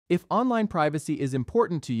If online privacy is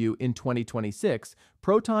important to you in 2026,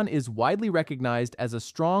 Proton is widely recognized as a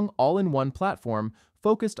strong all-in-one platform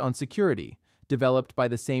focused on security. Developed by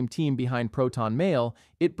the same team behind Proton Mail,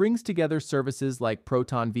 it brings together services like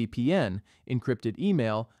Proton VPN, encrypted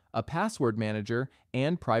email, a password manager,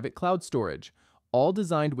 and private cloud storage, all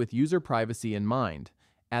designed with user privacy in mind.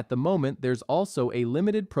 At the moment, there's also a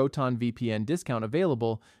limited Proton VPN discount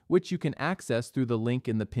available, which you can access through the link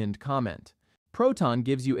in the pinned comment. Proton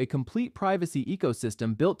gives you a complete privacy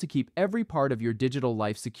ecosystem built to keep every part of your digital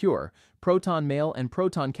life secure. Proton Mail and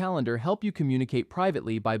Proton Calendar help you communicate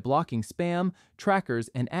privately by blocking spam, trackers,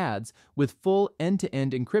 and ads with full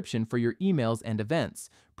end-to-end encryption for your emails and events.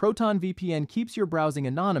 Proton VPN keeps your browsing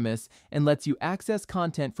anonymous and lets you access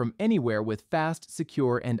content from anywhere with fast,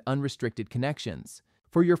 secure, and unrestricted connections.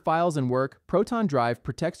 For your files and work, Proton Drive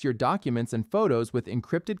protects your documents and photos with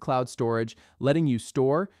encrypted cloud storage, letting you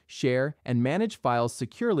store, share, and manage files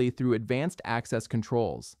securely through advanced access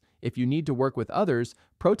controls. If you need to work with others,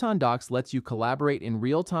 Proton Docs lets you collaborate in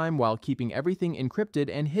real time while keeping everything encrypted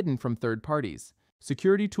and hidden from third parties.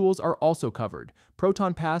 Security tools are also covered.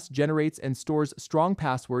 Proton Pass generates and stores strong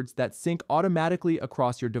passwords that sync automatically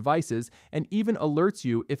across your devices and even alerts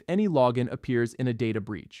you if any login appears in a data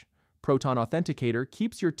breach. Proton Authenticator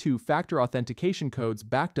keeps your two-factor authentication codes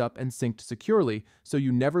backed up and synced securely so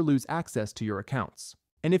you never lose access to your accounts.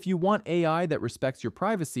 And if you want AI that respects your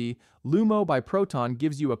privacy, Lumo by Proton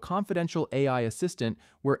gives you a confidential AI assistant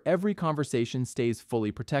where every conversation stays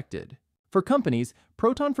fully protected. For companies,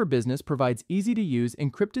 Proton for Business provides easy-to-use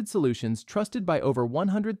encrypted solutions trusted by over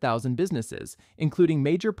 100,000 businesses, including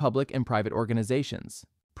major public and private organizations.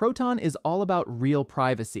 Proton is all about real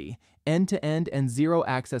privacy, end-to-end and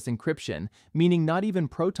zero-access encryption, meaning not even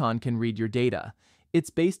Proton can read your data. It's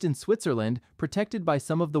based in Switzerland, protected by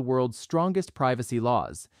some of the world's strongest privacy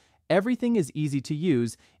laws. Everything is easy to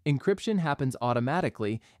use, encryption happens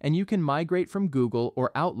automatically, and you can migrate from Google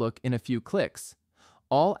or Outlook in a few clicks.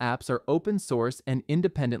 All apps are open source and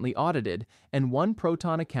independently audited, and one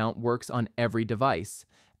Proton account works on every device.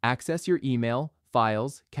 Access your email,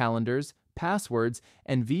 files, calendars, passwords,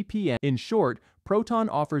 and VPN. In short, Proton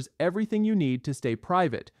offers everything you need to stay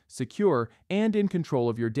private, secure, and in control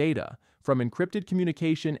of your data. From encrypted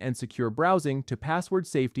communication and secure browsing to password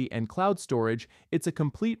safety and cloud storage, it's a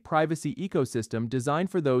complete privacy ecosystem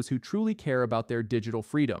designed for those who truly care about their digital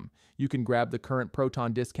freedom. You can grab the current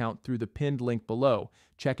Proton discount through the pinned link below.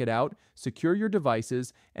 Check it out, secure your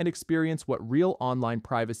devices, and experience what real online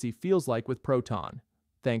privacy feels like with Proton.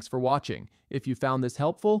 Thanks for watching. If you found this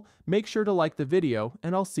helpful, make sure to like the video,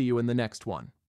 and I'll see you in the next one.